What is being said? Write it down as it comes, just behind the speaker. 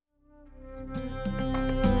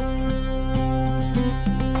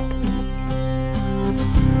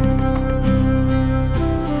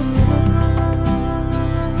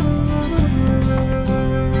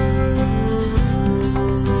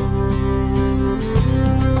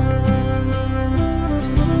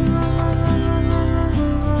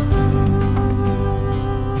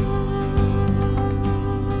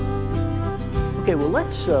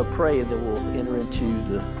Let's pray and then we'll enter into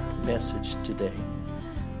the message today.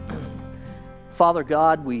 Father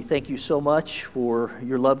God, we thank you so much for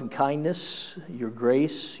your love and kindness, your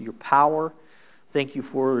grace, your power. Thank you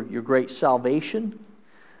for your great salvation.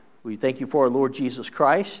 We thank you for our Lord Jesus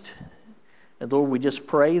Christ. And Lord, we just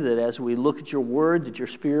pray that as we look at your word, that your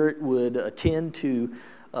Spirit would attend to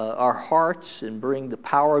our hearts and bring the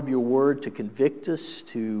power of your word to convict us,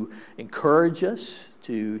 to encourage us,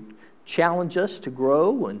 to challenge us to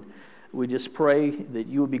grow. And we just pray that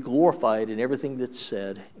you would be glorified in everything that's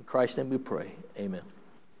said. In Christ's name we pray. Amen.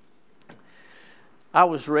 I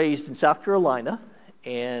was raised in South Carolina,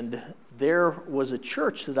 and there was a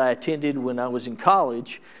church that I attended when I was in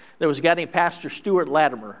college. There was a guy named Pastor Stuart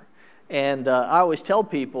Latimer. And I always tell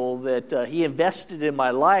people that he invested in my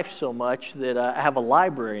life so much that I have a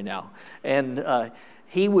library now. And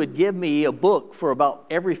he would give me a book for about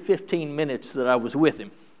every 15 minutes that I was with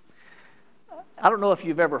him. I don't know if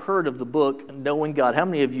you've ever heard of the book, Knowing God. How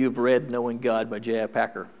many of you have read Knowing God by J.I.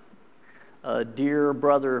 Packer? A dear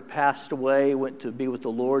brother passed away, went to be with the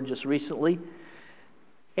Lord just recently.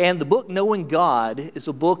 And the book Knowing God is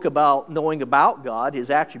a book about knowing about God, his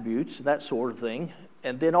attributes, that sort of thing.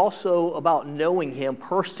 And then also about knowing him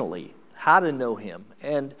personally, how to know him.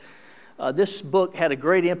 And this book had a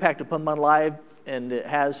great impact upon my life, and it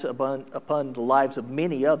has upon the lives of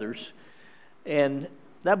many others. And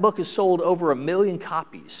that book has sold over 1 million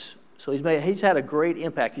copies. So he's had a great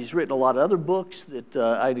impact. He's written a lot of other books that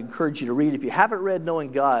I'd encourage you to read. If you haven't read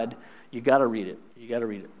Knowing God, you got to read it. You got to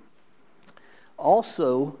read it.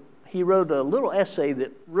 Also, he wrote a little essay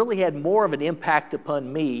that really had more of an impact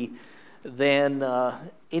upon me than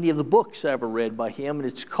any of the books I ever read by him. And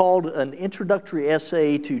it's called An Introductory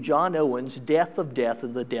Essay to John Owen's Death of Death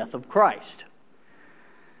and the Death of Christ.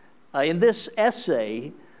 In this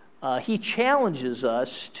essay, he challenges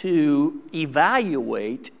us to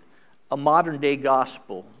evaluate a modern-day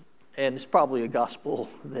gospel. And it's probably a gospel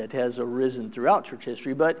that has arisen throughout church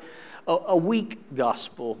history, but a weak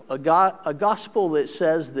gospel, a gospel that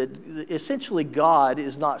says that essentially God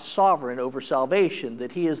is not sovereign over salvation,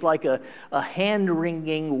 that he is like a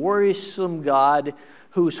hand-wringing, worrisome God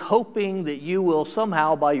who's hoping that you will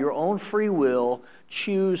somehow, by your own free will,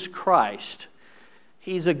 choose Christ.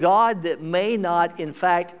 He's a God that may not, in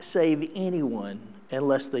fact, save anyone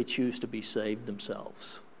unless they choose to be saved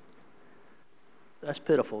themselves. That's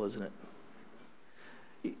pitiful, isn't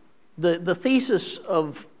it? The thesis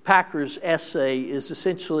of Packer's essay is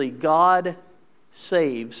essentially God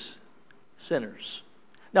saves sinners.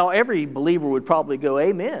 Now, every believer would probably go,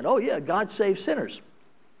 amen. Oh, yeah, God saves sinners.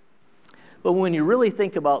 But when you really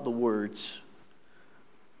think about the words,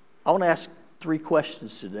 I want to ask 3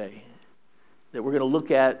 questions today that we're going to look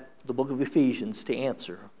at the book of Ephesians to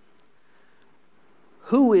answer.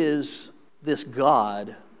 Who is this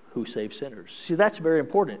God who saves sinners? See, that's very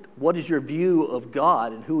important. What is your view of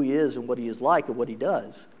God and who he is and what he is like and what he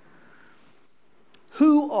does?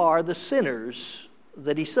 Who are the sinners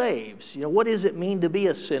that he saves? You know, what does it mean to be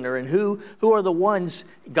a sinner? And who are the ones?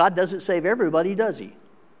 God doesn't save everybody, does he?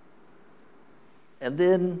 And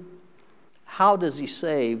then, how does he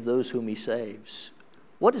save those whom he saves?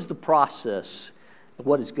 What is the process? And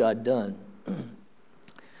what has God done?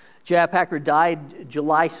 J.I. Packer died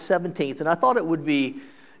July 17th, and I thought it would be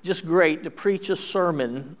just great to preach a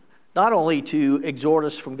sermon, not only to exhort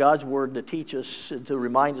us from God's word, to teach us and to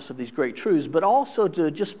remind us of these great truths, but also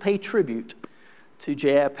to just pay tribute to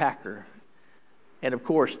J.I. Packer, and of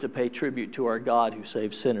course to pay tribute to our God who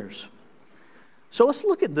saves sinners. So let's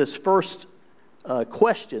look at this first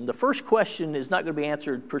question. The first question is not going to be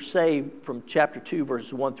answered per se from chapter 2,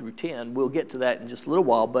 verses 1 through 10. We'll get to that in just a little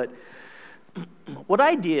while, but what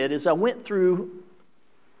I did is I went through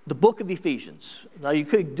the book of Ephesians. Now, you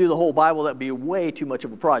could do the whole Bible. That would be way too much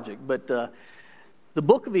of a project. But the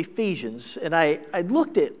book of Ephesians, and I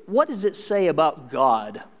looked at what does it say about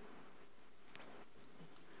God.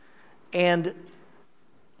 And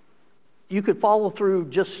you could follow through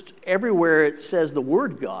just everywhere it says the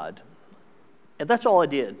word God. And that's all I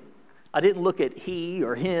did. I didn't look at he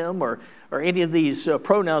or him or any of these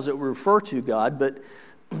pronouns that refer to God, but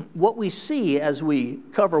what we see as we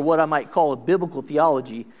cover what I might call a biblical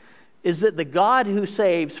theology is that the God who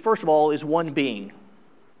saves, first of all, is one being.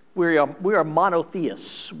 We are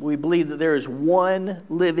monotheists. We believe that there is one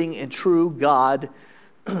living and true God.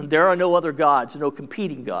 There are no other gods, no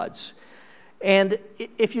competing gods. And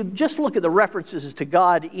if you just look at the references to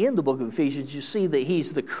God in the book of Ephesians, you see that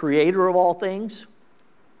he's the creator of all things.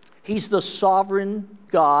 He's the sovereign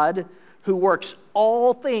God who works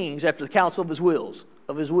all things after the counsel of his will.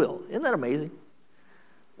 Isn't that amazing?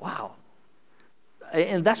 Wow.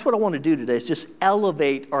 And that's what I want to do today, is just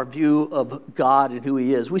elevate our view of God and who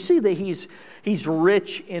He is. We see that He's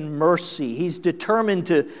rich in mercy. He's determined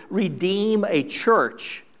to redeem a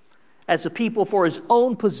church as a people for His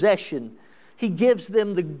own possession. He gives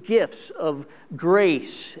them the gifts of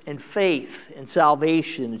grace and faith and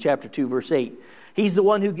salvation in chapter 2, verse 8. He's the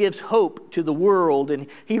one who gives hope to the world, and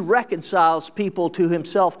He reconciles people to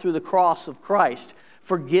Himself through the cross of Christ,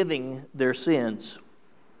 forgiving their sins.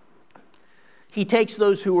 He takes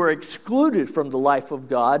those who are excluded from the life of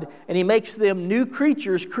God, and He makes them new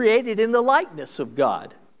creatures created in the likeness of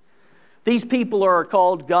God. These people are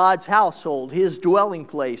called God's household, His dwelling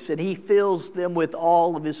place, and He fills them with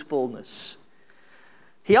all of His fullness.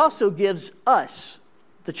 He also gives us,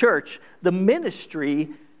 the church, the ministry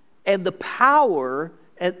and the power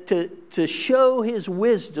to show His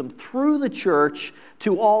wisdom through the church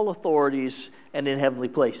to all authorities and in heavenly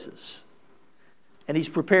places. And He's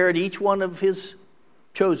prepared each one of His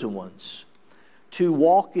chosen ones to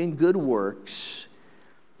walk in good works.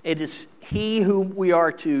 It is He whom we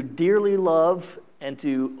are to dearly love and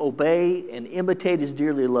to obey and imitate His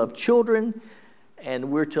dearly loved children,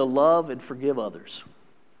 and we're to love and forgive others.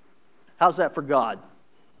 How's that for God?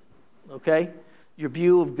 Okay? Your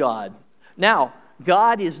view of God. Now,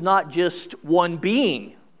 God is not just one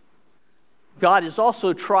being. God is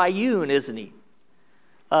also triune, isn't He?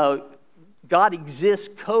 God exists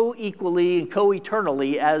co-equally and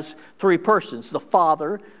co-eternally as three persons: the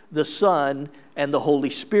Father, the Son, and the Holy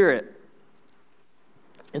Spirit.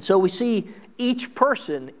 And so we see each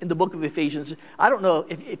person in the book of Ephesians. I don't know,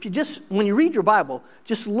 if you just, when you read your Bible,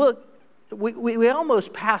 just look. We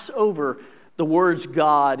almost pass over the words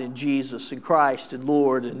God and Jesus and Christ and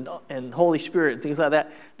Lord and Holy Spirit and things like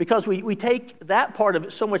that, because we take that part of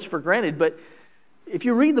it so much for granted. But if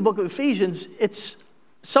you read the book of Ephesians, it's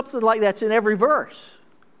something like that's in every verse.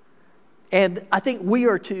 And I think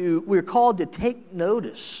we're called to take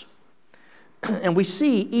notice. And we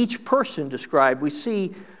see each person described. We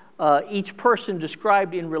see each person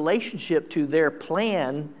described in relationship to their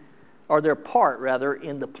plan, or their part, rather,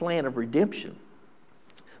 in the plan of redemption.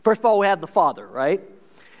 First of all, we have the Father, right?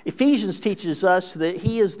 Ephesians teaches us that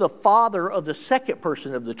He is the Father of the second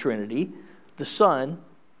person of the Trinity, the Son,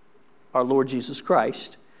 our Lord Jesus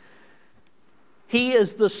Christ. He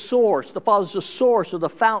is the source. The Father is the source or the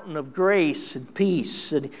fountain of grace and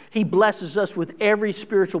peace. And He blesses us with every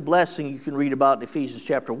spiritual blessing you can read about in Ephesians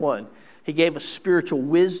chapter 1. He gave us spiritual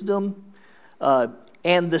wisdom.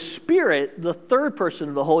 And the Spirit, the third person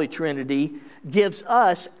of the Holy Trinity, gives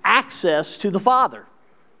us access to the Father.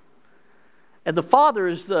 And the Father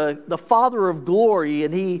is the Father of glory,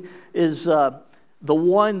 and He is the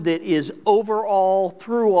one that is over all,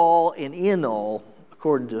 through all, and in all,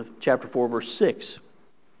 according to chapter 4, verse 6.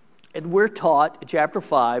 And we're taught in chapter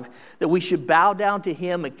 5 that we should bow down to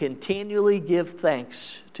Him and continually give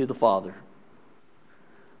thanks to the Father.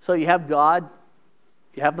 So you have God,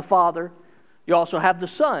 you have the Father, you also have the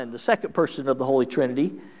Son, the second person of the Holy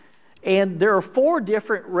Trinity. And there are 4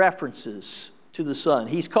 different references to the Son.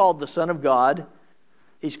 He's called the Son of God.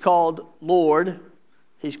 He's called Lord.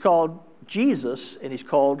 He's called Jesus. And He's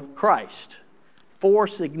called Christ. 4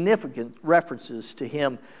 significant references to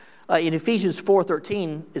Him. In Ephesians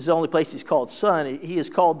 4:13 is the only place He's called Son. He is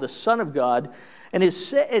called the Son of God. And it's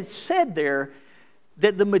said there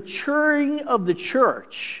that the maturing of the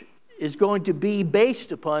church is going to be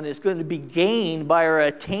based upon, is going to be gained by our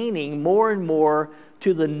attaining more and more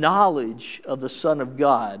to the knowledge of the Son of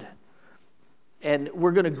God. And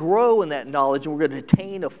we're going to grow in that knowledge, and we're going to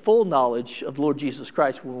attain a full knowledge of Lord Jesus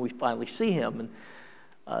Christ when we finally see Him. And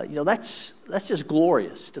that's just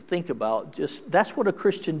glorious to think about. Just that's what a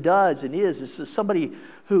Christian does and is. It's somebody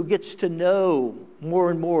who gets to know more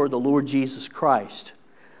and more the Lord Jesus Christ.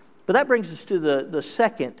 But that brings us to the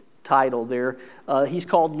second title there. He's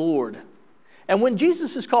called Lord. And when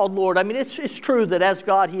Jesus is called Lord, I mean, it's true that as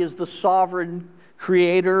God, He is the sovereign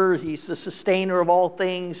creator. He's the sustainer of all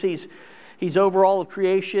things. He's over all of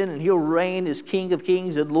creation, and He'll reign as King of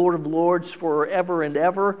kings and Lord of lords forever and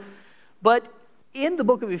ever. But in the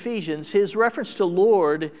book of Ephesians, His reference to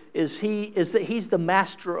Lord is that He's the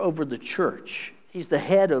master over the church. He's the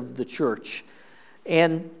head of the church.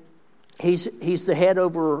 And He's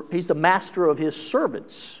the master of His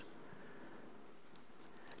servants.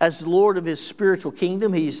 As the Lord of His spiritual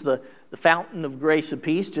kingdom, He's the fountain of grace and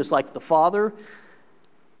peace, just like the Father.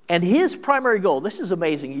 And His primary goal, this is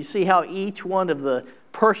amazing. You see how each one of the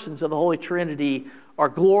persons of the Holy Trinity are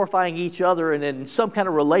glorifying each other and in some kind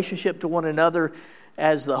of relationship to one another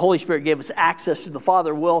as the Holy Spirit gave us access to the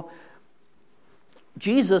Father. Well,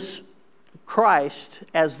 Jesus Christ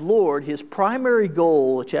as Lord, his primary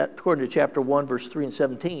goal, according to chapter 1, verse 3 and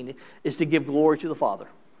 17, is to give glory to the Father.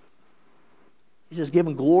 He's just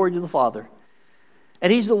giving glory to the Father.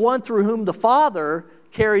 And he's the one through whom the Father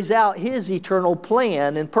carries out his eternal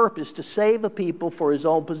plan and purpose to save a people for his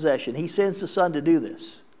own possession. He sends the Son to do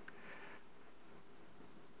this.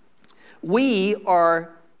 We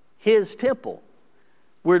are his temple.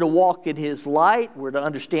 We're to walk in his light. We're to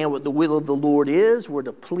understand what the will of the Lord is. We're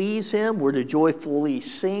to please him. We're to joyfully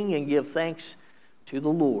sing and give thanks to the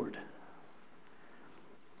Lord.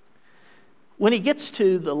 When he gets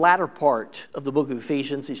to the latter part of the book of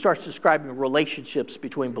Ephesians, he starts describing relationships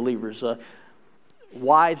between believers.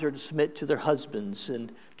 Wives are to submit to their husbands,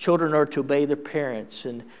 and children are to obey their parents,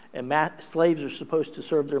 and slaves are supposed to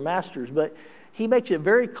serve their masters. But he makes it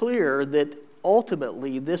very clear that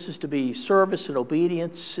ultimately this is to be service and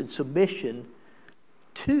obedience and submission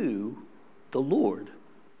to the Lord.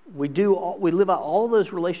 We live out all of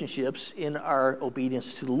those relationships in our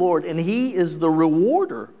obedience to the Lord, and he is the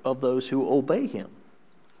rewarder of those who obey him.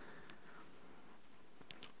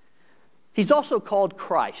 He's also called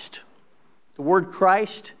Christ. The word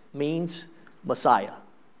Christ means Messiah.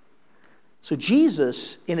 So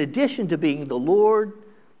Jesus, in addition to being the Lord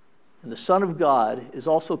and the Son of God, is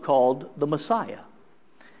also called the Messiah.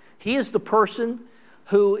 He is the person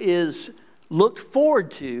who is looked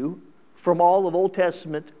forward to from all of Old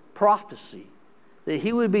Testament prophecy, that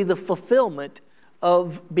he would be the fulfillment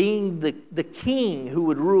of being the king who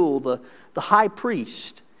would rule, the high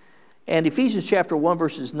priest. And Ephesians chapter 1,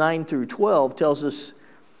 verses 9 through 12 tells us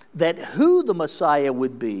that who the Messiah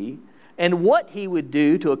would be and what he would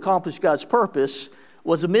do to accomplish God's purpose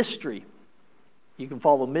was a mystery. You can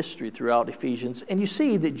follow mystery throughout Ephesians, and you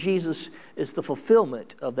see that Jesus is the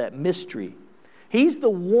fulfillment of that mystery. He's the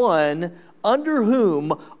one under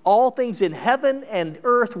whom all things in heaven and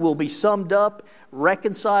earth will be summed up,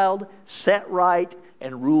 reconciled, set right,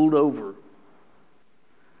 and ruled over.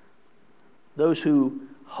 Those who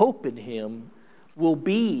hope in him will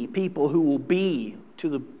be people who will be to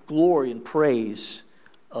the glory and praise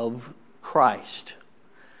of Christ.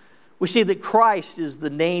 We see that Christ is the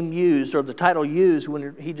name used, or the title used,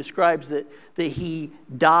 when he describes that he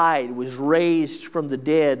died, was raised from the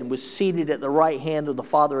dead, and was seated at the right hand of the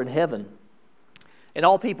Father in heaven. And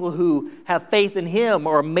all people who have faith in him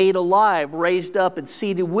are made alive, raised up, and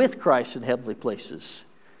seated with Christ in heavenly places.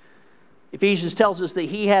 Ephesians tells us that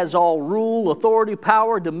he has all rule, authority,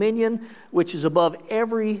 power, dominion, which is above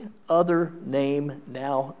every other name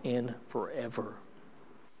now and forever.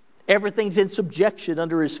 Everything's in subjection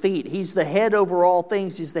under his feet. He's the head over all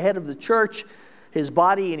things. He's the head of the church, his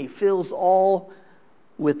body, and he fills all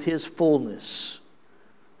with his fullness.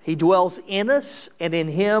 He dwells in us, and in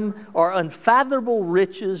him are unfathomable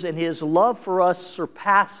riches, and his love for us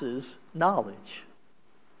surpasses knowledge.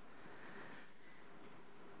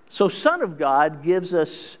 So, Son of God gives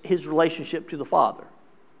us his relationship to the Father.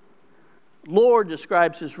 Lord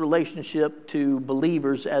describes his relationship to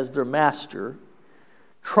believers as their master.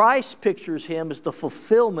 Christ pictures him as the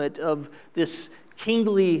fulfillment of this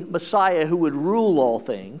kingly Messiah who would rule all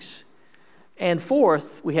things. And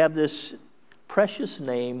fourth, we have this precious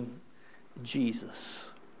name,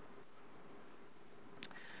 Jesus.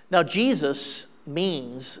 Now, Jesus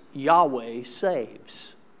means Yahweh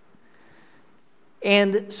saves.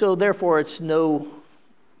 And so, therefore, it's no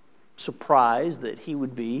surprise that he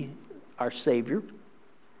would be our Savior.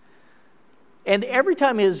 And every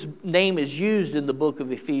time his name is used in the book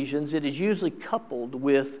of Ephesians, it is usually coupled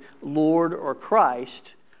with Lord or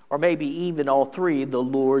Christ, or maybe even all three, the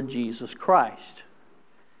Lord Jesus Christ.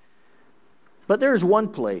 But there's one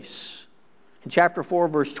place in chapter 4,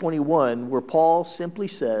 verse 21, where Paul simply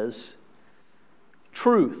says,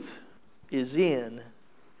 truth is in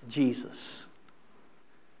Jesus.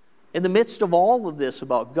 In the midst of all of this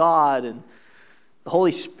about God and the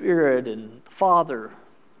Holy Spirit and the Father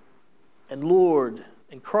and Lord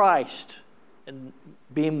and Christ and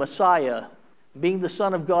being Messiah, being the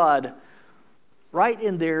Son of God, right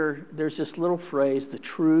in there, there's this little phrase, the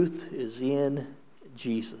truth is in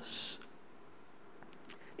Jesus.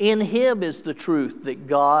 In him is the truth that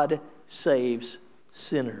God saves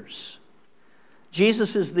sinners.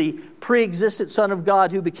 Jesus is the pre-existent Son of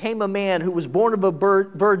God who became a man, who was born of a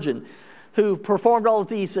virgin, who performed all of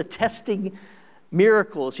these attesting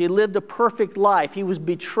miracles. He lived a perfect life. He was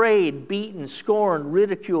betrayed, beaten, scorned,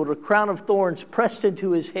 ridiculed, a crown of thorns pressed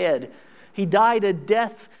into his head. He died a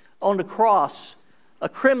death on the cross, a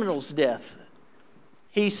criminal's death.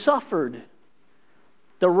 He suffered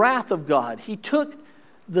the wrath of God. He took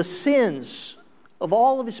the sins of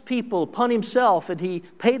all of his people upon himself, and he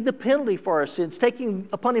paid the penalty for our sins, taking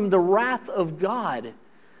upon him the wrath of God.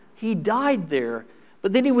 He died there,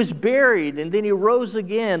 but then he was buried, and then he rose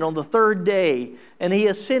again on the third day, and he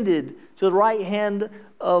ascended to the right hand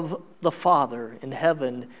of the Father in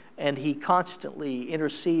heaven, and he constantly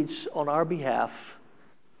intercedes on our behalf,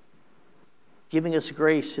 giving us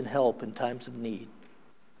grace and help in times of need.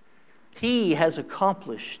 He has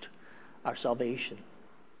accomplished our salvation.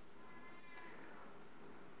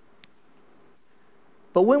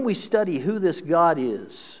 But when we study who this God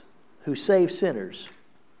is, who saves sinners,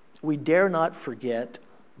 we dare not forget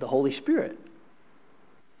the Holy Spirit.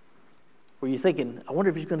 Were you thinking, I wonder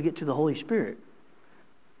if he's going to get to the Holy Spirit?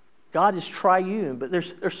 God is triune, but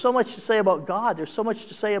there's so much to say about God. There's so much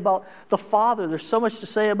to say about the Father. There's so much to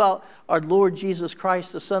say about our Lord Jesus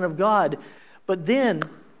Christ, the Son of God. But then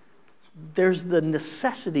there's the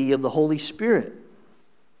necessity of the Holy Spirit.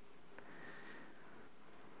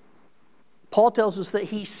 Paul tells us that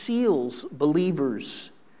he seals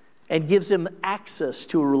believers and gives them access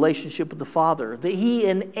to a relationship with the Father, that he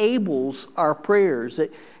enables our prayers,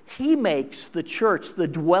 that he makes the church the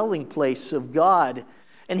dwelling place of God,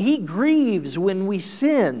 and he grieves when we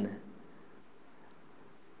sin.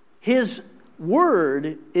 His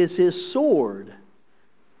word is his sword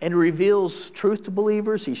and reveals truth to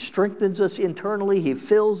believers. He strengthens us internally. He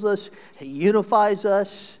fills us. He unifies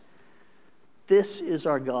us. This is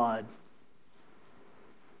our God.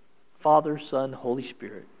 Father, Son, Holy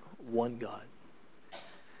Spirit, one God.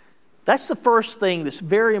 That's the first thing that's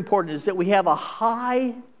very important, is that we have a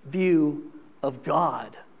high view of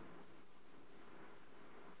God.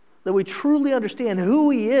 That we truly understand who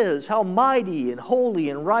he is, how mighty and holy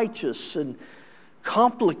and righteous and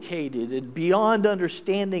complicated and beyond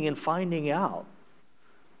understanding and finding out.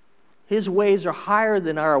 His ways are higher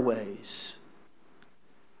than our ways.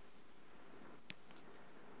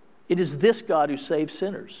 It is this God who saves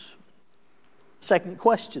sinners. Second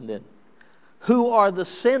question then, who are the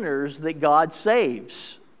sinners that God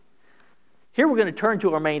saves? Here we're going to turn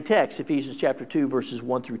to our main text, Ephesians chapter 2, verses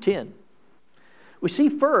 1 through 10. We see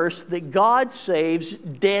first that God saves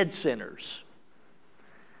dead sinners.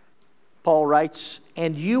 Paul writes,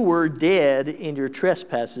 and you were dead in your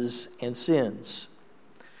trespasses and sins.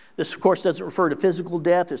 This, of course, doesn't refer to physical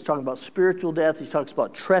death. It's talking about spiritual death. He talks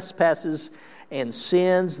about trespasses and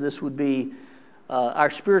sins. This would be our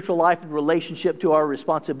spiritual life in relationship to our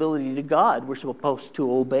responsibility to God. We're supposed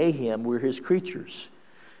to obey him. We're his creatures.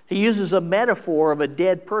 He uses a metaphor of a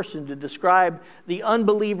dead person to describe the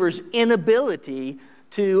unbeliever's inability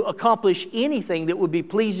to accomplish anything that would be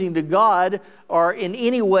pleasing to God or in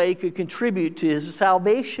any way could contribute to his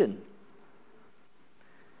salvation.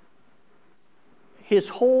 His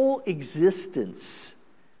whole existence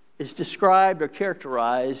is described or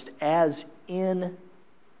characterized as in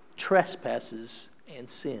trespasses and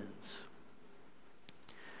sins.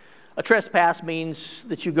 A trespass means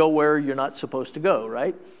that you go where you're not supposed to go,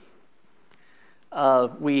 right?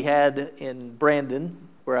 We had in Brandon,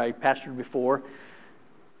 where I pastored before,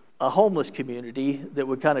 a homeless community that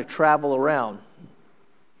would kind of travel around.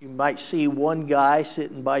 You might see one guy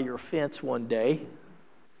sitting by your fence one day.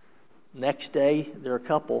 Next day, there are a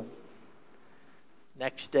couple.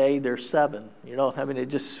 Next day, there's 7. You know, I mean,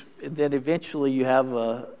 then eventually you have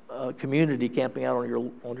a community camping out on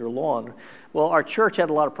your lawn. Well, our church had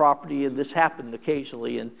a lot of property, and this happened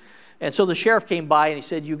occasionally. And so the sheriff came by and he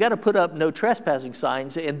said, "You got to put up no trespassing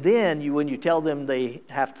signs, and then when you tell them they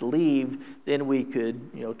have to leave, then we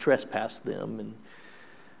could, trespass them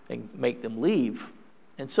and make them leave."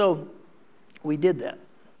 And so we did that.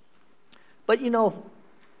 But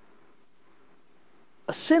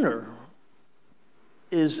a sinner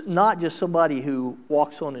is not just somebody who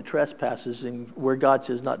walks on and trespasses and where God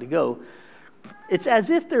says not to go. It's as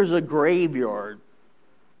if there's a graveyard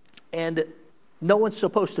and no one's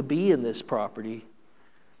supposed to be in this property,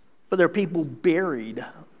 but there are people buried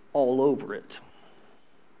all over it.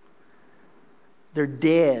 They're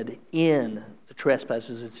dead in the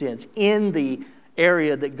trespasses and sins, in the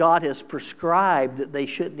area that God has prescribed that they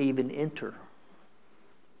shouldn't even enter.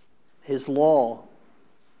 His law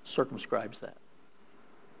circumscribes that.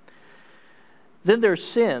 Then there's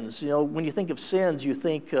sins. When you think of sins, you can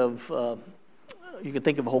think of a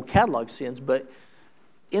whole catalog of sins, but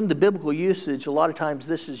in the biblical usage, a lot of times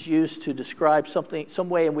this is used to describe some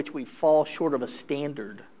way in which we fall short of a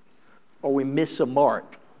standard or we miss a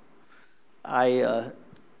mark. I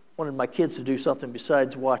wanted my kids to do something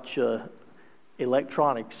besides watch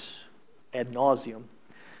electronics ad nauseum,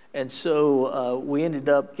 and so we ended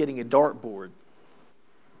up getting a dartboard.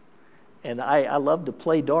 And I love to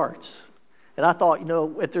play darts. And I thought,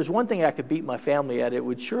 if there's one thing I could beat my family at, it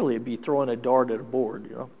would surely be throwing a dart at a board,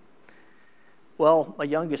 Well, my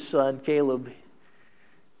youngest son, Caleb,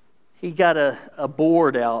 he got a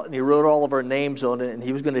board out, and he wrote all of our names on it, and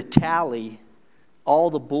he was going to tally all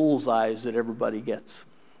the bullseyes that everybody gets.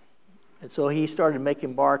 And so he started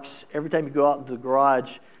making marks. Every time you go out into the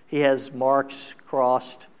garage, he has marks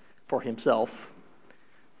crossed for himself,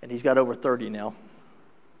 and he's got over 30 now.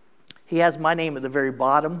 He has my name at the very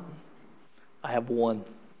bottom. I have one.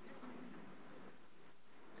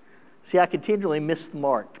 See, I continually miss the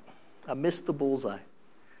mark. I miss the bullseye.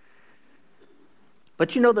 But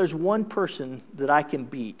there's one person that I can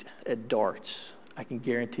beat at darts, I can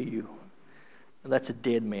guarantee you, and that's a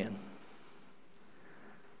dead man.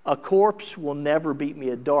 A corpse will never beat me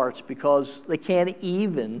at darts because they can't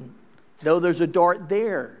even know there's a dart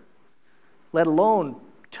there, let alone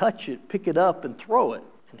touch it, pick it up, and throw it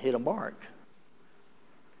and hit a mark.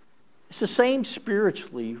 It's the same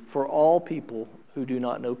spiritually for all people who do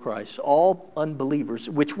not know Christ, all unbelievers,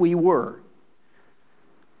 which we were.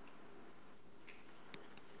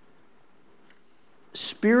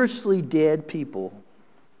 Spiritually dead people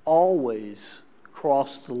always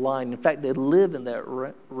cross the line. In fact, they live in that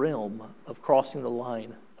realm of crossing the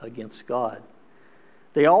line against God.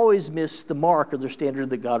 They always miss the mark or the standard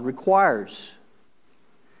that God requires.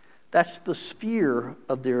 That's the sphere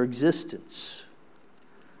of their existence.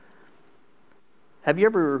 Have you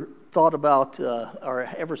ever thought about or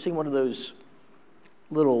ever seen one of those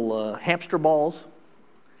little hamster balls?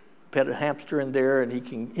 Pet a hamster in there, and he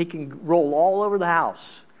can roll all over the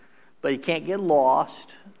house, but he can't get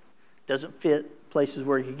lost. Doesn't fit places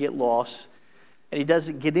where he can get lost, and he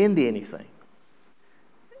doesn't get into anything.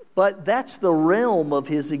 But that's the realm of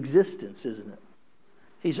his existence, isn't it?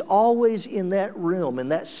 He's always in that realm, in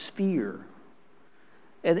that sphere.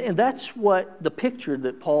 And that's what the picture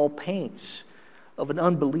that Paul paints of an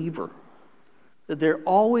unbeliever, that they're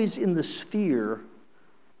always in the sphere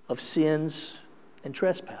of sins and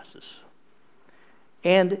trespasses.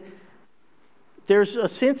 And there's a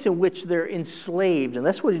sense in which they're enslaved, and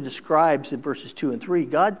that's what he describes in verses 2 and 3.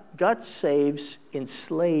 God saves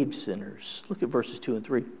enslaved sinners. Look at verses 2 and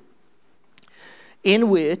 3.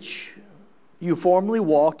 In which you formerly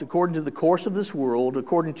walked according to the course of this world,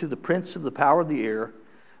 according to the prince of the power of the air,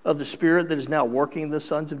 of the spirit that is now working in the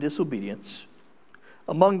sons of disobedience.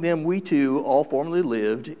 Among them we too all formerly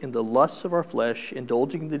lived in the lusts of our flesh,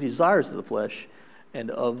 indulging the desires of the flesh and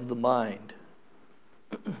of the mind.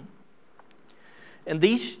 In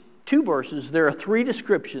these two verses, there are three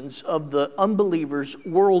descriptions of the unbeliever's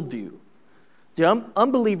worldview. The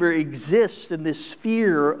unbeliever exists in this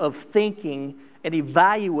sphere of thinking and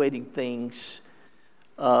evaluating things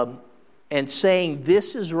and saying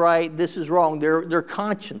this is right, this is wrong. Their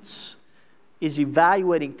conscience is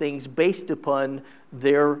evaluating things based upon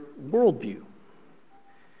their worldview.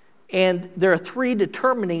 And there are three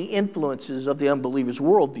determining influences of the unbeliever's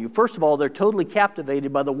worldview. First of all, they're totally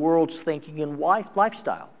captivated by the world's thinking and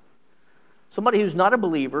lifestyle. Somebody who's not a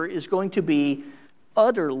believer is going to be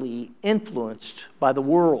utterly influenced by the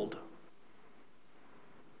world.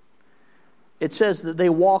 It says that they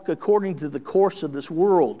walk according to the course of this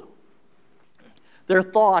world. Their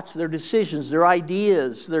thoughts, their decisions, their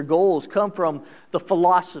ideas, their goals come from the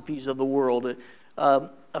philosophies of the world. I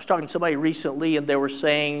was talking to somebody recently, and they were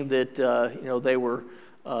saying that they were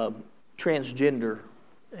transgender,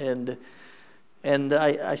 and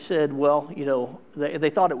I said, well, they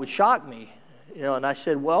thought it would shock me, and I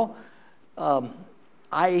said, well,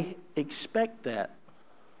 I expect that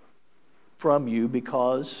from you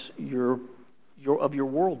because you're of your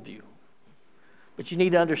worldview. But you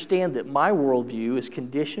need to understand that my worldview is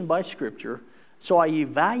conditioned by Scripture, so I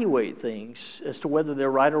evaluate things as to whether they're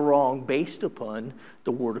right or wrong based upon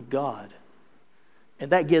the Word of God.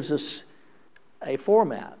 And that gives us a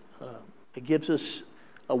format. It gives us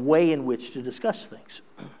a way in which to discuss things.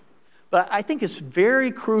 But I think it's very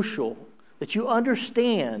crucial that you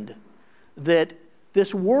understand that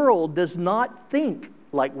this world does not think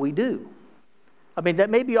like we do. I mean, that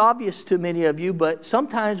may be obvious to many of you, but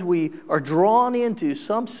sometimes we are drawn into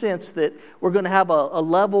some sense that we're going to have a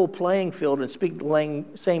level playing field and speak the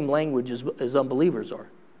same language as unbelievers are.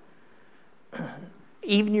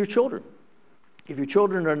 Even your children. If your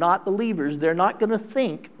children are not believers, they're not going to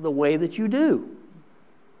think the way that you do.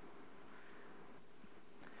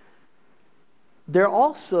 They're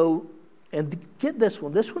also, and get this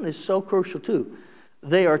one is so crucial too,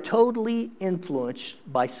 they are totally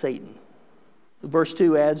influenced by Satan. Verse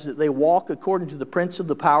 2 adds that they walk according to the prince of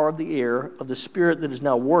the power of the air, of the spirit that is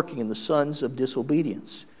now working in the sons of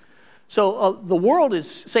disobedience. So the world is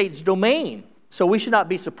Satan's domain. So we should not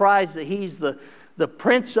be surprised that he's the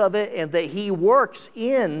prince of it and that he works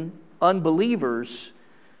in unbelievers.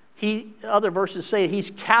 Other verses say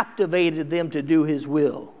he's captivated them to do his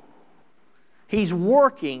will. He's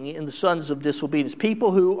working in the sons of disobedience,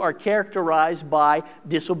 people who are characterized by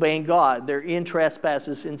disobeying God. They're in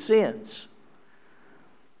trespasses and sins.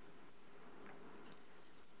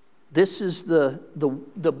 This is the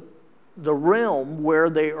realm where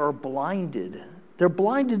they are blinded. They're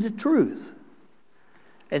blinded to truth.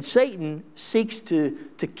 And Satan seeks to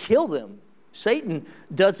kill them. Satan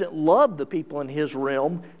doesn't love the people in his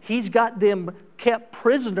realm. He's got them kept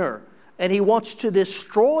prisoner, and he wants to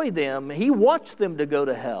destroy them. He wants them to go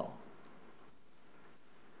to hell.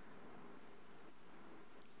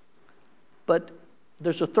 But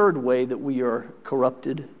there's a third way that we are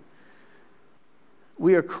corrupted.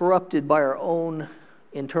 We are corrupted by our own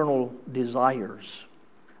internal desires.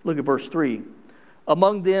 Look at verse 3.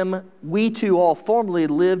 Among them, we too all formerly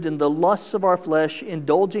lived in the lusts of our flesh,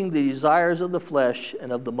 indulging the desires of the flesh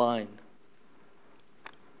and of the mind.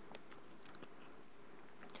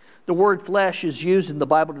 The word flesh is used in the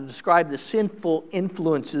Bible to describe the sinful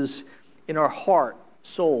influences in our heart,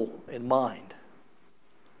 soul, and mind.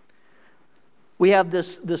 We have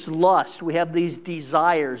this lust, we have these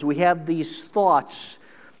desires, we have these thoughts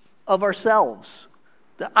of ourselves,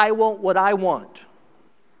 that I want what I want.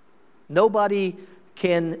 Nobody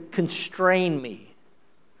can constrain me.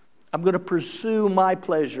 I'm going to pursue my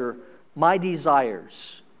pleasure, my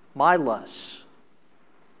desires, my lusts.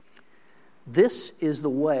 This is the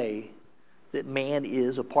way that man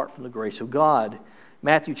is apart from the grace of God.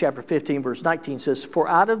 Matthew chapter 15, verse 19 says, "For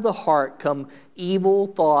out of the heart come evil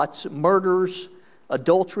thoughts, murders,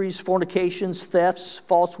 adulteries, fornications, thefts,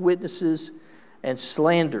 false witnesses, and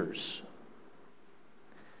slanders."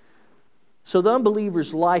 So the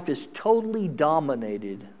unbeliever's life is totally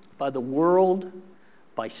dominated by the world,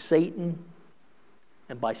 by Satan,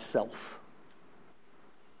 and by self.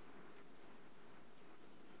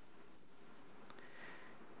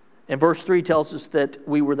 And verse 3 tells us that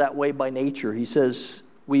we were that way by nature. He says,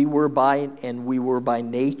 we were by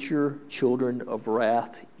nature children of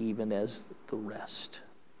wrath, even as the rest.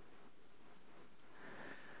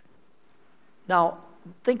 Now,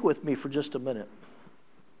 think with me for just a minute.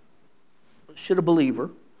 Should a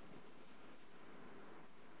believer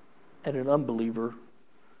and an unbeliever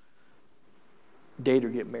date or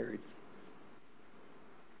get married?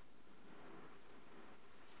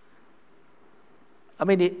 I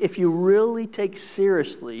mean, if you really take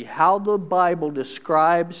seriously how the Bible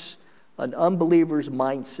describes an unbeliever's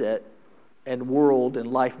mindset and world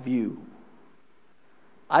and life view,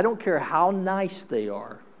 I don't care how nice they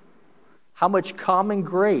are, how much common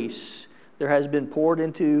grace there has been poured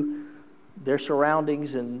into their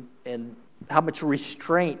surroundings and how much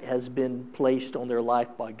restraint has been placed on their life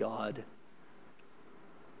by God.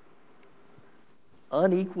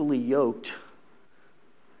 Unequally yoked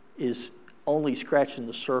is only scratching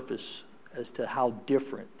the surface as to how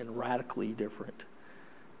different and radically different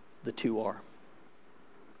the two are.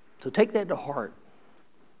 So take that to heart.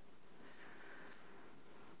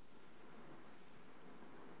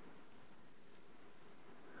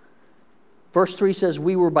 Verse 3 says,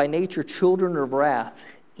 we were by nature children of wrath,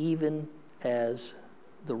 even as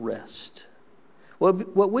the rest.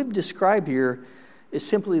 What we've described here is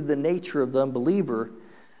simply the nature of the unbeliever.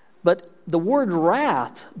 But the word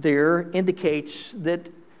wrath there indicates that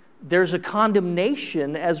there's a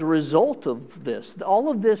condemnation as a result of this.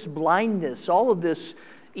 All of this blindness, all of this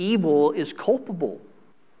evil is culpable.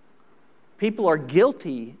 People are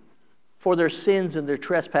guilty for their sins and their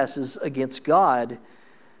trespasses against God.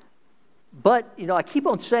 But, I keep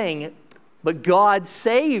on saying, but God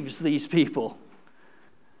saves these people.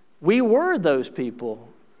 We were those people,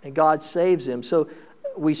 and God saves them. So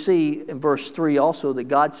we see in verse 3 also that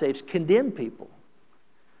God saves condemned people.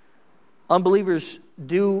 Unbelievers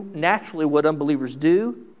do naturally what unbelievers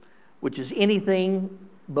do, which is anything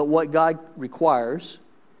but what God requires.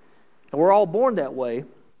 And we're all born that way.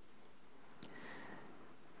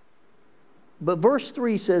 But verse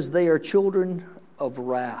 3 says they are children of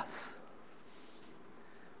wrath.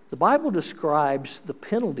 The Bible describes the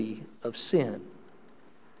penalty of sin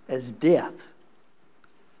as death.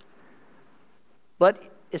 But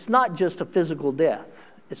it's not just a physical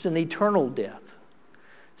death. It's an eternal death.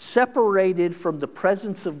 Separated from the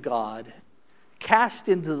presence of God, cast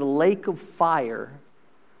into the lake of fire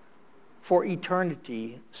for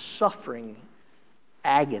eternity, suffering,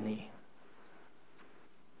 agony.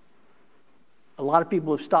 A lot of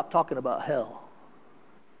people have stopped talking about hell.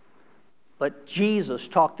 But Jesus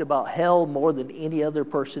talked about hell more than any other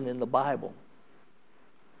person in the Bible.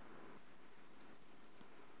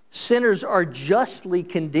 Sinners are justly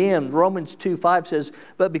condemned. Romans 2:5 says,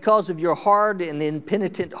 "But because of your hard and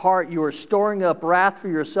impenitent heart, you are storing up wrath for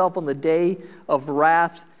yourself on the day of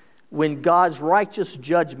wrath when God's righteous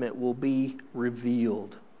judgment will be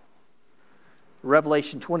revealed."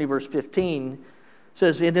 Revelation 20, verse 15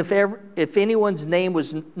 says, "And if anyone's name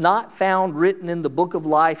was not found written in the book of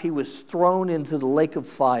life, he was thrown into the lake of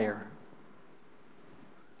fire."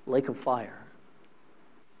 Lake of fire.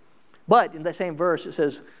 But in that same verse, it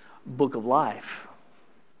says, book of life.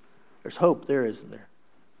 There's hope there, isn't there?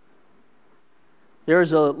 There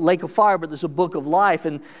is a lake of fire, but there's a book of life.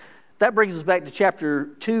 And that brings us back to chapter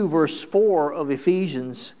 2, verse 4 of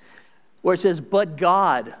Ephesians, where it says, "But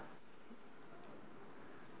God."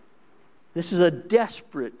 This is a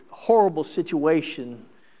desperate, horrible situation,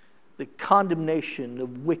 the condemnation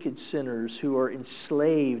of wicked sinners who are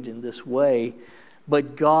enslaved in this way.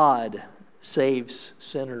 But God saves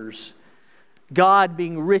sinners. God,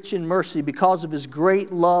 being rich in mercy because of His great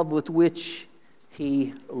love with which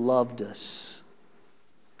He loved us.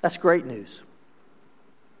 That's great news.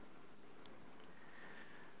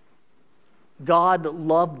 God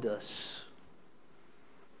loved us.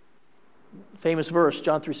 Famous verse,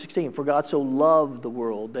 John 3:16, "For God so loved the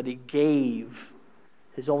world that He gave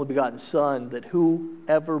His only begotten Son, that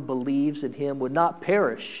whoever believes in Him would not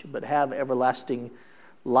perish, but have everlasting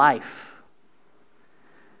life."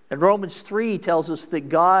 And Romans 3 tells us that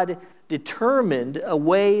God determined a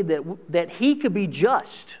way that He could be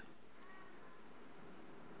just.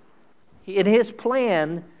 In His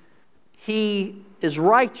plan, He is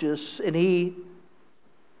righteous and He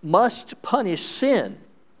must punish sin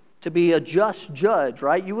to be a just judge,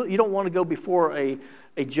 right? You don't want to go before a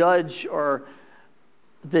judge or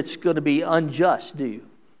that's going to be unjust, do you?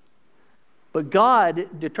 But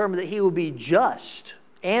God determined that He would be just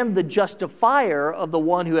and the justifier of the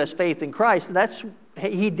one who has faith in Christ.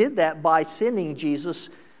 And He did that by sending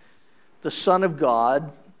Jesus, the Son of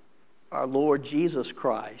God, our Lord Jesus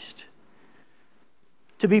Christ,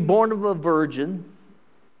 to be born of a virgin,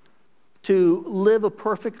 to live a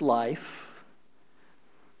perfect life,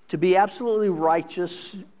 to be absolutely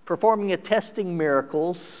righteous, performing attesting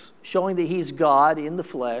miracles, showing that He's God in the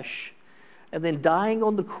flesh, and then dying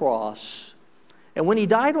on the cross. And when He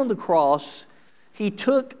died on the cross, He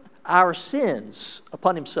took our sins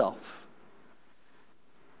upon Himself.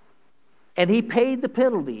 And He paid the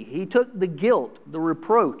penalty. He took the guilt, the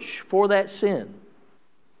reproach for that sin.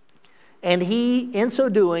 And He, in so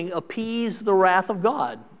doing, appeased the wrath of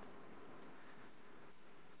God.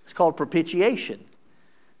 It's called propitiation.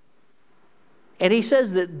 And He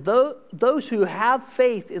says that those who have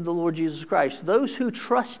faith in the Lord Jesus Christ, those who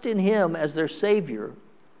trust in Him as their Savior,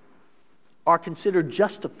 are considered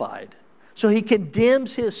justified. So He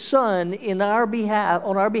condemns His Son on our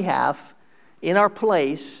behalf, in our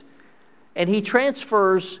place, and He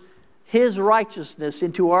transfers His righteousness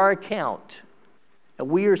into our account. And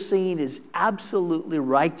we are seen as absolutely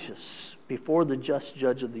righteous before the just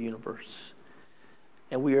judge of the universe.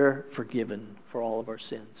 And we are forgiven for all of our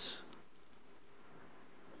sins.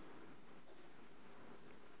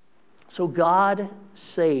 So God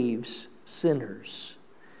saves sinners.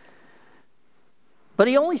 But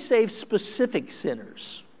He only saves specific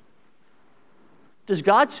sinners. Does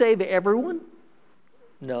God save everyone?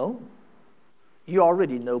 No. You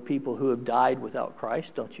already know people who have died without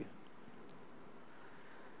Christ, don't you?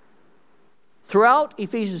 Throughout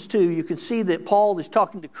Ephesians 2, you can see that Paul is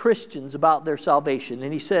talking to Christians about their salvation.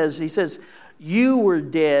 And he says, "You were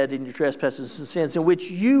dead in your trespasses and sins in which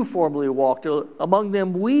you formerly walked. Among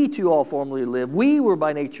them we too all formerly lived. We were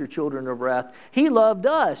by nature children of wrath. He loved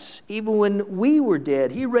us even when we were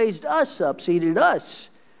dead. He raised us up, seated us."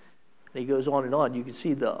 And he goes on and on. You can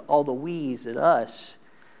see all the we's in us.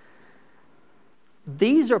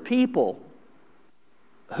 These are people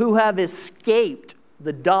who have escaped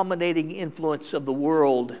the dominating influence of the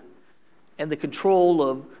world and the control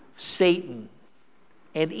of Satan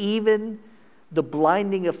and even the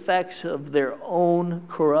blinding effects of their own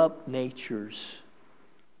corrupt natures.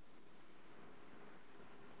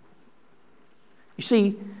 You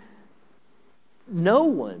see, no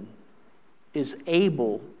one is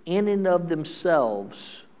able in and of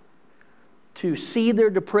themselves to see their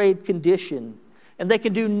depraved condition, and they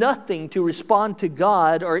can do nothing to respond to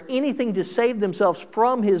God or anything to save themselves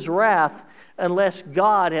from His wrath unless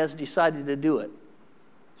God has decided to do it.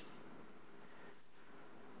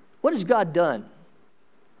 What has God done?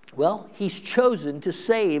 Well, He's chosen to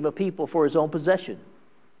save a people for His own possession.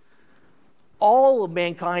 All of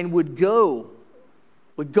mankind would go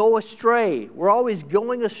astray. We're always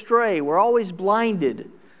going astray. We're always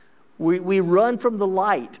blinded. We run from the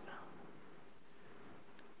light.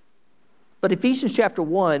 But Ephesians chapter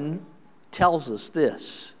 1 tells us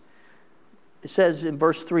this. It says in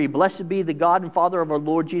verse 3, "Blessed be the God and Father of our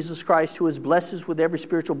Lord Jesus Christ, who has blessed us with every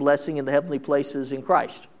spiritual blessing in the heavenly places in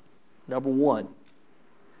Christ." Number one,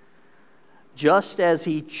 just as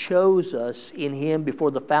he chose us in him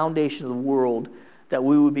before the foundation of the world, that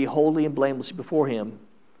we would be holy and blameless before him,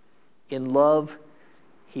 in love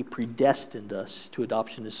he predestined us to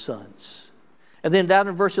adoption as sons. And then down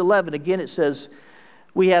in verse 11, again it says,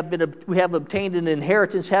 we have obtained an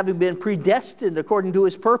inheritance, having been predestined according to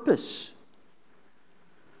his purpose.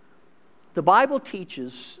 The Bible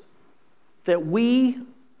teaches that we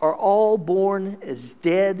are all born as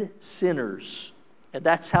dead sinners, and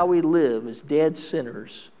that's how we live, as dead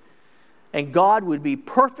sinners. And God would be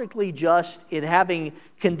perfectly just in having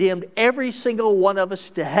condemned every single one of us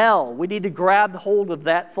to hell. We need to grab hold of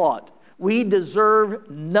that thought. We deserve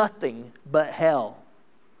nothing but hell.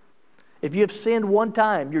 If you have sinned one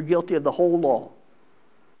time, you're guilty of the whole law.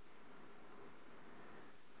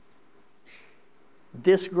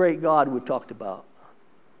 This great God we've talked about,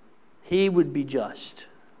 he would be just.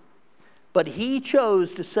 But he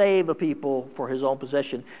chose to save a people for his own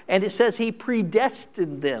possession. And it says he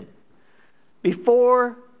predestined them.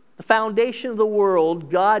 Before the foundation of the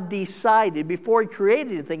world, God decided, before he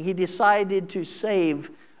created anything, he decided to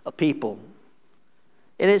save a people.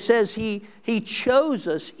 And it says he chose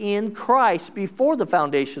us in Christ before the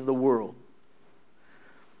foundation of the world.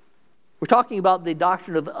 We're talking about the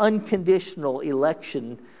doctrine of unconditional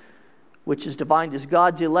election, which is defined as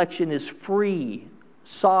God's election is free,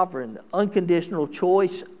 sovereign, unconditional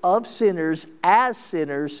choice of sinners as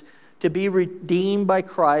sinners to be redeemed by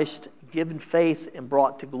Christ, given faith, and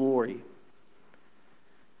brought to glory.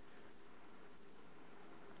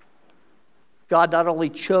 God not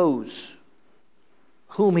only chose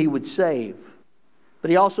whom he would save,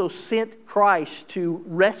 but he also sent Christ to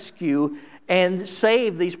rescue and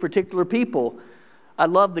save these particular people. I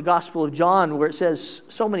love the Gospel of John, where it says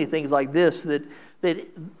so many things like this, that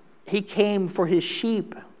he came for his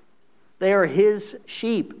sheep. They are his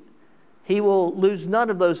sheep. He will lose none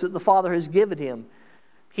of those that the Father has given him.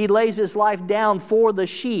 He lays his life down for the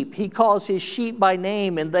sheep. He calls his sheep by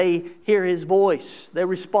name, and they hear his voice. They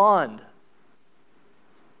respond.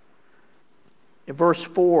 In verse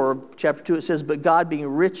 4 of chapter 2, it says, "But God, being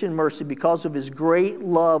rich in mercy, because of his great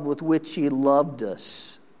love with which he loved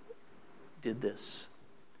us," did this.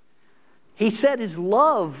 He set his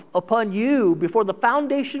love upon you before the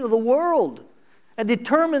foundation of the world and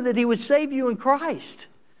determined that he would save you in Christ.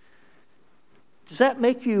 Does that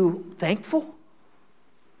make you thankful?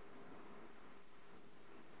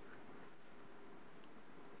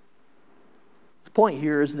 The point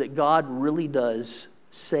here is that God really does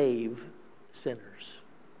save sinners.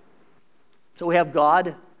 So we have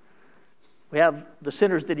God, we have the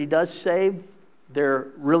sinners that he does save.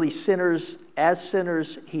 They're really sinners. As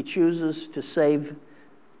sinners, he chooses to save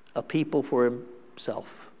a people for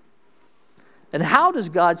himself. And how does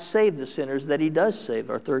God save the sinners that he does save?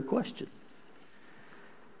 Our third question.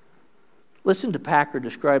 Listen to Packer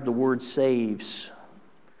describe the word saves.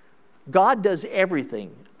 God does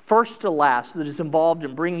everything, first to last, that is involved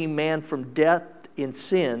in bringing man from death in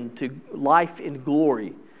sin to life in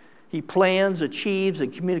glory. He plans, achieves,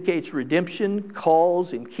 and communicates redemption,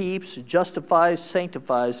 calls and keeps, justifies,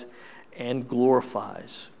 sanctifies, and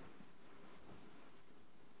glorifies.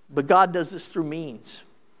 But God does this through means.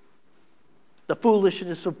 The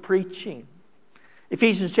foolishness of preaching.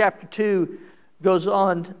 Ephesians chapter 2 goes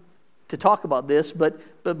on to talk about this, but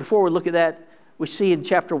before we look at that, we see in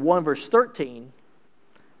chapter 1, verse 13,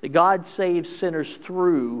 that God saves sinners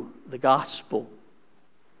through the gospel.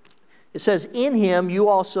 It says, "In him you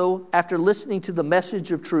also, after listening to the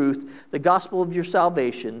message of truth, the gospel of your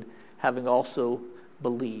salvation, having also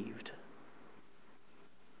believed."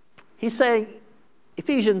 He's saying,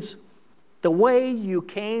 Ephesians, the way you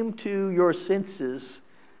came to your senses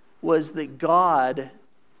was that God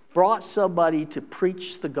brought somebody to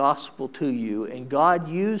preach the gospel to you, and God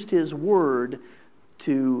used his word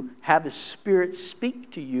to have his Spirit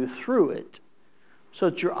speak to you through it, so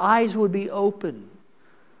that your eyes would be open.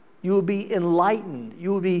 You would be enlightened.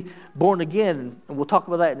 You would be born again. And we'll talk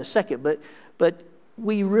about that in a second. But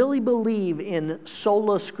we really believe in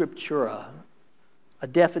sola scriptura, a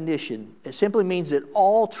definition. It simply means that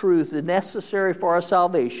all truth is necessary for our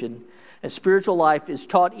salvation and spiritual life is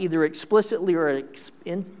taught either explicitly or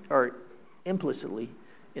implicitly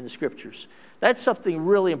in the Scriptures. That's something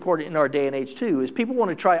really important in our day and age too, is people want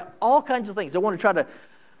to try all kinds of things. They want to try to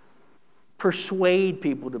persuade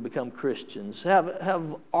people to become Christians,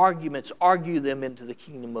 have arguments, argue them into the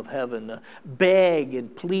kingdom of heaven, beg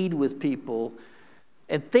and plead with people.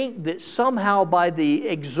 and think that somehow by the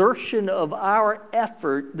exertion of our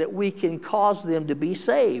effort that we can cause them to be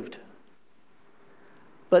saved.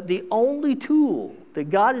 But the only tool that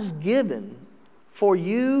God has given for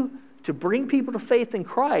you to bring people to faith in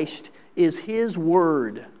Christ is His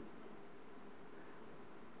Word.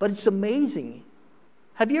 But it's amazing.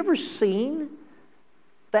 Have you ever seen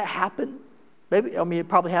that happen? Maybe, it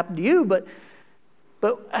probably happened to you, but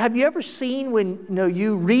have you ever seen when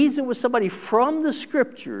you reason with somebody from the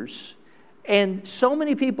Scriptures and so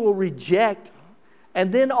many people reject,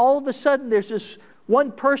 and then all of a sudden there's this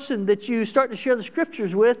one person that you start to share the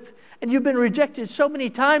Scriptures with, and you've been rejected so many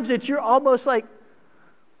times that you're almost like,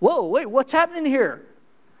 whoa, wait, what's happening here?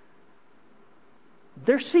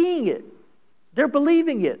 They're seeing it. They're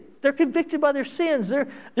believing it. They're convicted by their sins.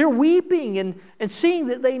 They're weeping and seeing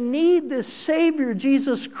that they need this Savior,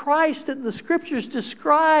 Jesus Christ, that the Scriptures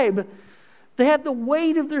describe. They have the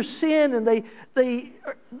weight of their sin, and they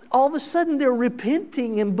all of a sudden they're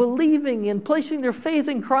repenting and believing and placing their faith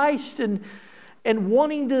in Christ and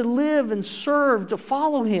wanting to live and serve, to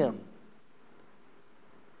follow Him.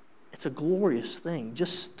 It's a glorious thing,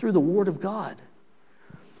 just through the Word of God.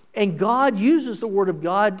 And God uses the Word of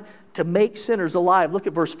God to make sinners alive. Look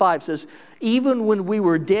at verse 5. It says, even when we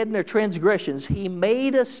were dead in our transgressions, He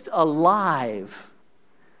made us alive.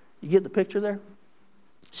 You get the picture there?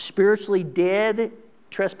 Spiritually dead,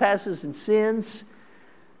 trespasses and sins.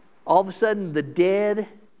 All of a sudden, the dead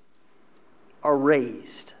are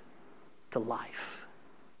raised to life.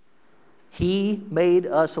 He made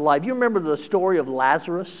us alive. You remember the story of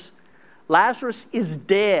Lazarus? Lazarus is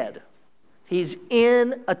dead. He's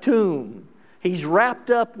in a tomb. He's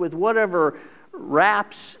wrapped up with whatever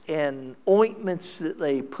wraps and ointments that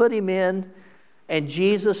they put him in. And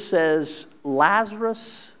Jesus says,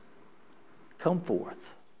 Lazarus, come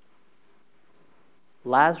forth.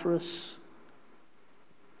 Lazarus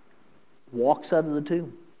walks out of the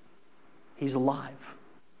tomb. He's alive.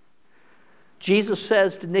 Jesus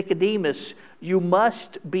says to Nicodemus, you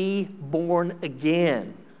must be born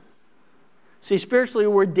again. See, spiritually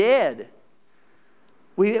we're dead.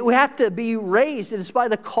 We have to be raised. It's by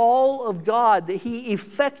the call of God that He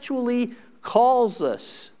effectually calls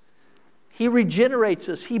us. He regenerates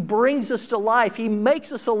us. He brings us to life. He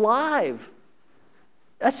makes us alive.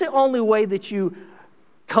 That's the only way that you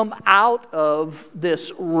come out of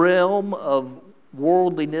this realm of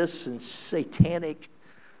worldliness and satanic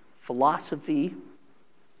philosophy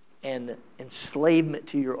and enslavement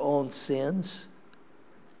to your own sins.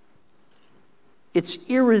 It's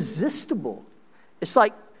irresistible. It's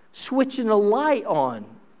like switching a light on.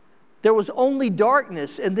 There was only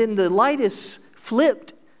darkness, and then the light is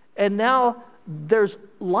flipped, and now there's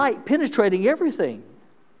light penetrating everything.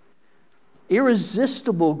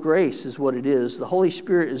 Irresistible grace is what it is. The Holy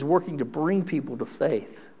Spirit is working to bring people to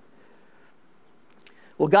faith.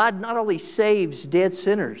 Well, God not only saves dead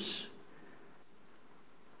sinners,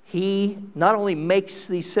 He not only makes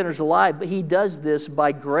these sinners alive, but He does this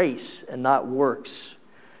by grace and not works.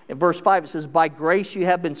 In verse 5 it says, by grace you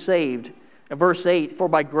have been saved. In verse 8, for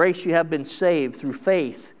by grace you have been saved through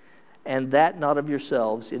faith, and that not of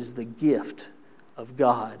yourselves. It is the gift of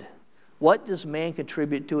God. What does man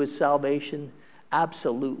contribute to his salvation?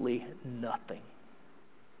 Absolutely nothing.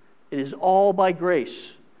 It is all by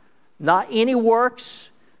grace. Not any works,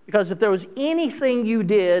 because if there was anything you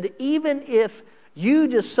did, even if you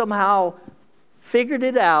just somehow figured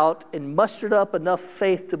it out and mustered up enough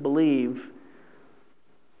faith to believe,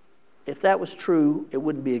 if that was true, it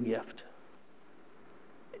wouldn't be a gift.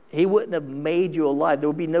 He wouldn't have made you alive. There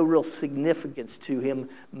would be no real significance to Him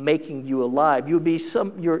making you alive. You would be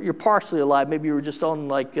you're partially alive. Maybe you were just on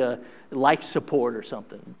like life support or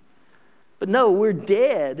something. But no, we're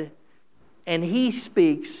dead, and He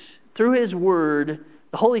speaks through His Word.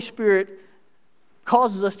 The Holy Spirit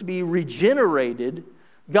causes us to be regenerated.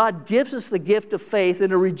 God gives us the gift of faith,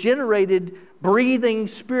 and a regenerated, breathing,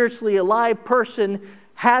 spiritually alive person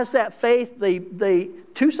has that faith. They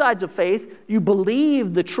two sides of faith. You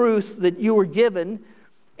believe the truth that you were given,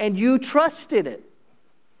 and you trust in it.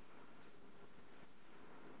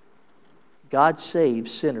 God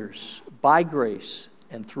saves sinners by grace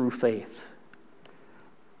and through faith.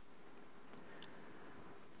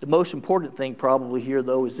 The most important thing probably here,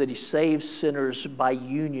 though, is that He saves sinners by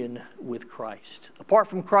union with Christ. Apart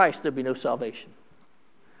from Christ, there'd be no salvation.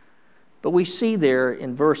 But we see there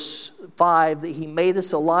in verse 5 that He made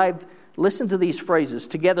us alive. Listen to these phrases.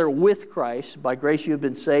 Together with Christ, by grace you have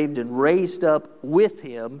been saved, and raised up with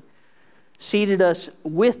Him, seated us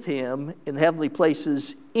with Him in the heavenly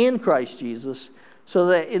places in Christ Jesus, so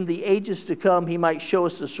that in the ages to come He might show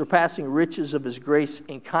us the surpassing riches of His grace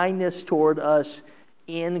and kindness toward us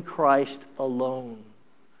in Christ alone.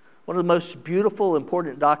 One of the most beautiful,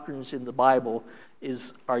 important doctrines in the Bible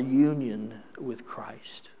is our union with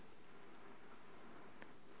Christ.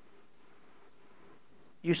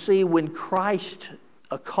 You see, when Christ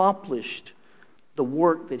accomplished the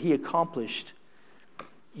work that he accomplished,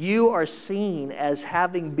 you are seen as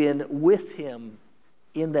having been with him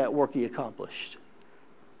in that work he accomplished.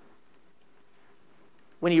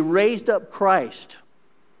 When he raised up Christ,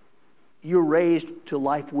 you're raised to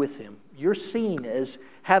life with him. You're seen as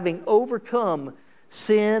having overcome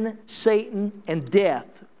sin, Satan, and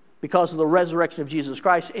death because of the resurrection of Jesus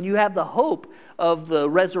Christ. And you have the hope of the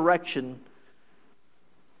resurrection,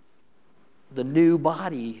 the new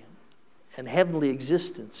body, and heavenly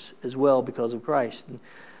existence as well because of Christ. And it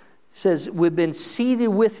says we've been seated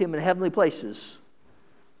with him in heavenly places.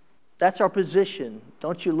 That's our position.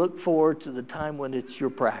 Don't you look forward to the time when it's your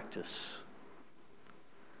practice.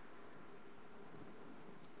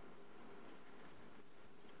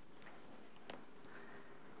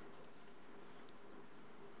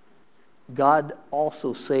 God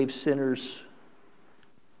also saves sinners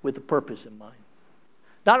with a purpose in mind.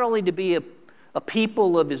 Not only to be a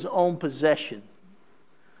people of his own possession,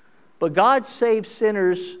 but God saves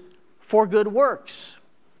sinners for good works.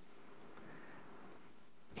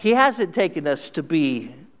 He hasn't taken us to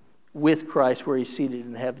be with Christ where he's seated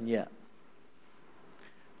in heaven yet.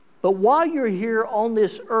 But while you're here on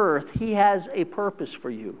this earth, he has a purpose for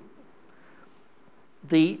you.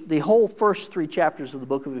 The whole first 3 chapters of the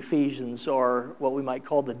book of Ephesians are what we might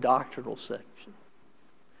call the doctrinal section.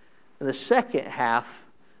 And the second half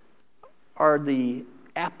are the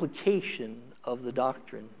application of the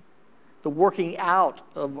doctrine, the working out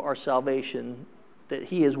of our salvation that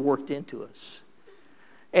he has worked into us.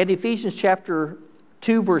 And Ephesians chapter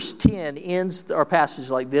 2 verse 10 ends our passage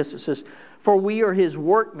like this. It says, "For we are his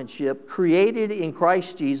workmanship, created in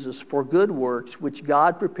Christ Jesus for good works, which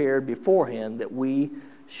God prepared beforehand that we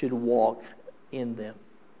should walk in them."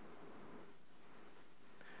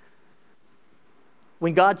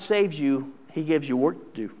 When God saves you, he gives you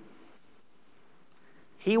work to do.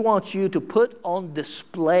 He wants you to put on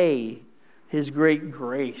display his great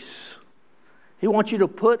grace. He wants you to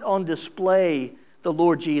put on display the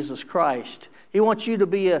Lord Jesus Christ. He wants you to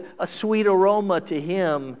be a sweet aroma to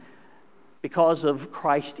him because of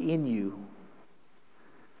Christ in you.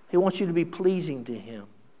 He wants you to be pleasing to him.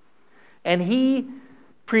 And he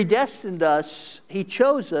predestined us, he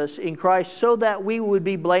chose us in Christ so that we would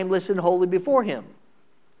be blameless and holy before him.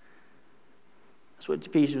 That's what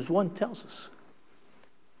Ephesians 1 tells us.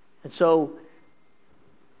 And so,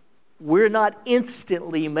 we're not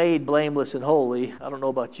instantly made blameless and holy. I don't know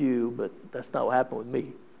about you, but that's not what happened with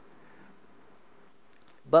me.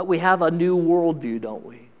 But we have a new worldview, don't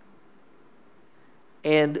we?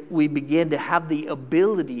 And we begin to have the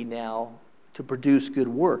ability now to produce good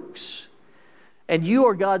works. And you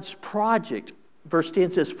are God's project. Verse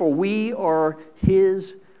 10 says, "For we are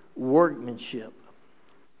his workmanship."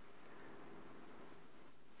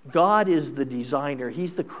 God is the designer.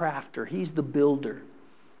 He's the crafter. He's the builder.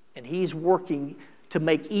 And he's working to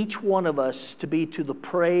make each one of us to be to the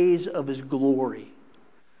praise of his glory.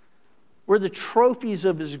 We're the trophies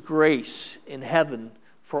of his grace in heaven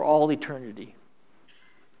for all eternity.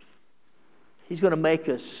 He's going to make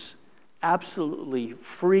us absolutely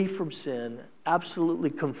free from sin, absolutely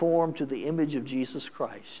conform to the image of Jesus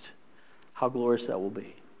Christ. How glorious that will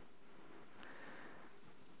be.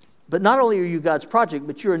 But not only are you God's project,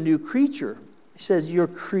 but you're a new creature. He says you're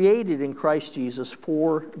created in Christ Jesus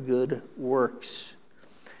for good works.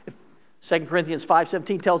 2 Corinthians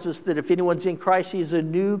 5:17 tells us that if anyone's in Christ, he is a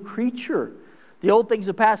new creature. The old things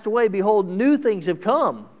have passed away. Behold, new things have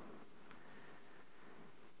come.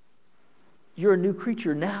 You're a new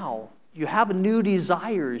creature now. You have new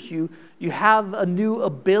desires. You have a new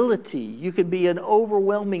ability. You can be an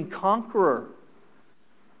overwhelming conqueror.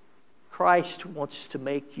 Christ wants to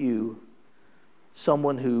make you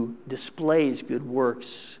someone who displays good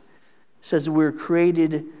works. It says we're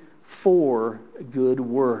created for good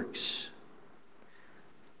works.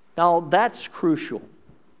 Now, that's crucial.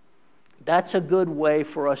 That's a good way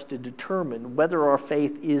for us to determine whether our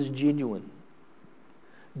faith is genuine.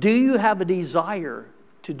 Do you have a desire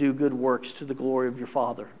to do good works to the glory of your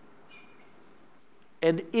Father?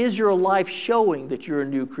 And is your life showing that you're a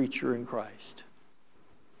new creature in Christ?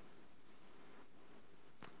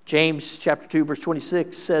 James chapter 2, verse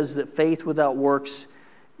 26 says that faith without works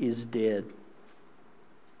is dead.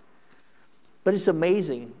 But it's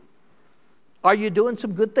amazing. Are you doing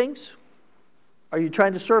some good things? Are you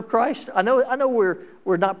trying to serve Christ? I know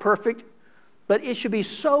we're not perfect, but it should be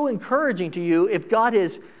so encouraging to you if God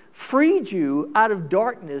has freed you out of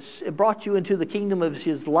darkness and brought you into the kingdom of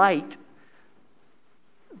his light,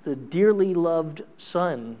 the dearly loved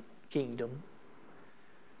Son kingdom.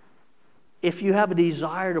 If you have a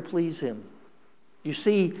desire to please him, you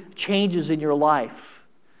see changes in your life,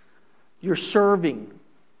 you're serving,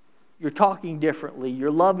 you're talking differently,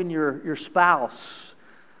 you're loving your spouse,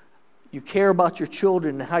 you care about your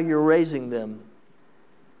children and how you're raising them.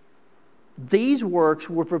 These works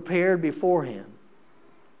were prepared beforehand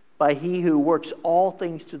by he who works all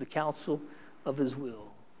things to the counsel of his will.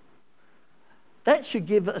 That should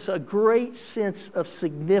give us a great sense of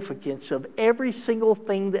significance of every single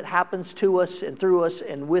thing that happens to us and through us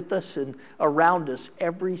and with us and around us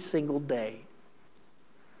every single day.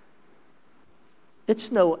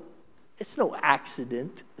 It's no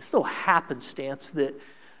accident, it's no happenstance that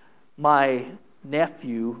my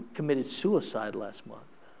nephew committed suicide last month.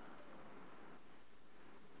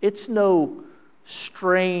 It's no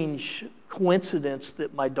strange coincidence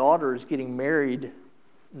that my daughter is getting married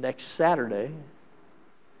next Saturday.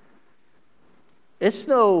 It's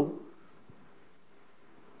no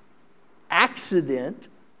accident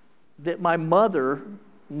that my mother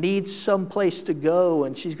needs some place to go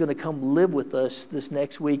and she's going to come live with us this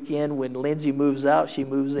next weekend. When Lindsay moves out, she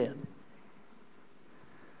moves in.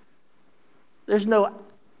 It's no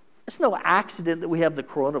accident that we have the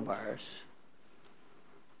coronavirus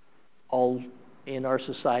all in our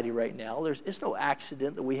society right now. It's no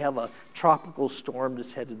accident that we have a tropical storm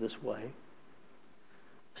that's headed this way.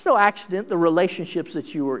 It's no accident the relationships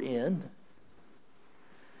that you are in.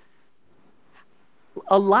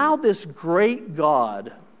 Allow this great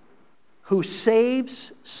God who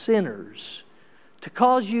saves sinners to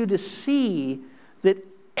cause you to see that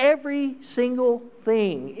every single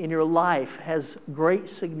thing in your life has great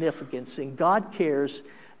significance, and God cares,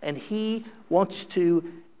 and he wants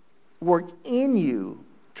to work in you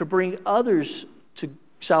to bring others to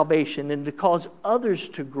salvation and to cause others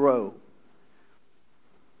to grow.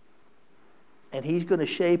 And he's going to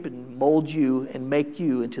shape and mold you and make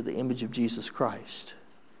you into the image of Jesus Christ.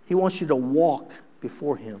 He wants you to walk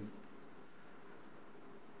before him.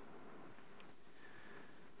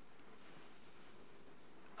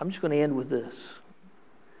 I'm just going to end with this.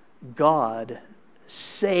 God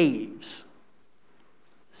saves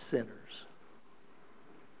sinners.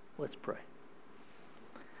 Let's pray.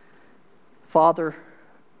 Father,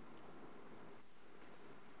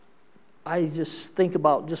 I just think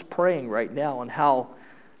about just praying right now and how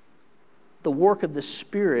the work of the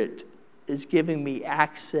Spirit is giving me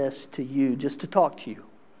access to you, just to talk to you.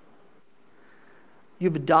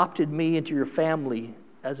 You've adopted me into your family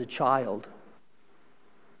as a child.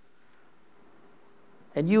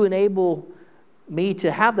 And you enable me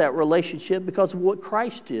to have that relationship because of what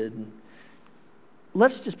Christ did.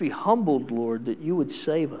 Let's just be humbled, Lord, that you would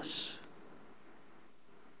save us.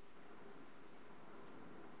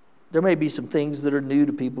 There may be some things that are new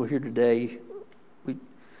to people here today.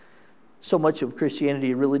 So much of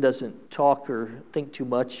Christianity really doesn't talk or think too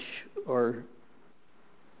much or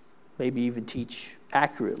maybe even teach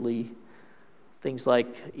accurately things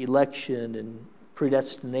like election and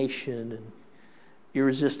predestination and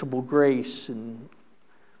irresistible grace and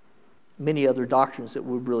many other doctrines that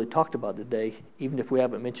we've really talked about today, even if we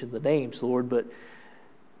haven't mentioned the names, Lord. But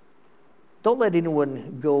don't let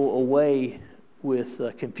anyone go away with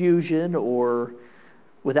confusion or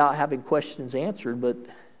without having questions answered, but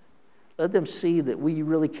let them see that we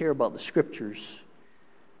really care about the Scriptures.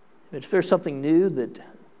 And if there's something new, that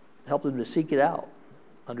help them to seek it out,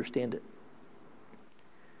 understand it.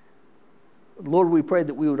 Lord, we pray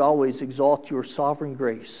that we would always exalt your sovereign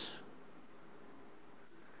grace.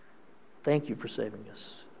 Thank you for saving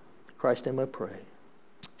us. In Christ's name I pray.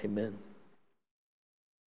 Amen.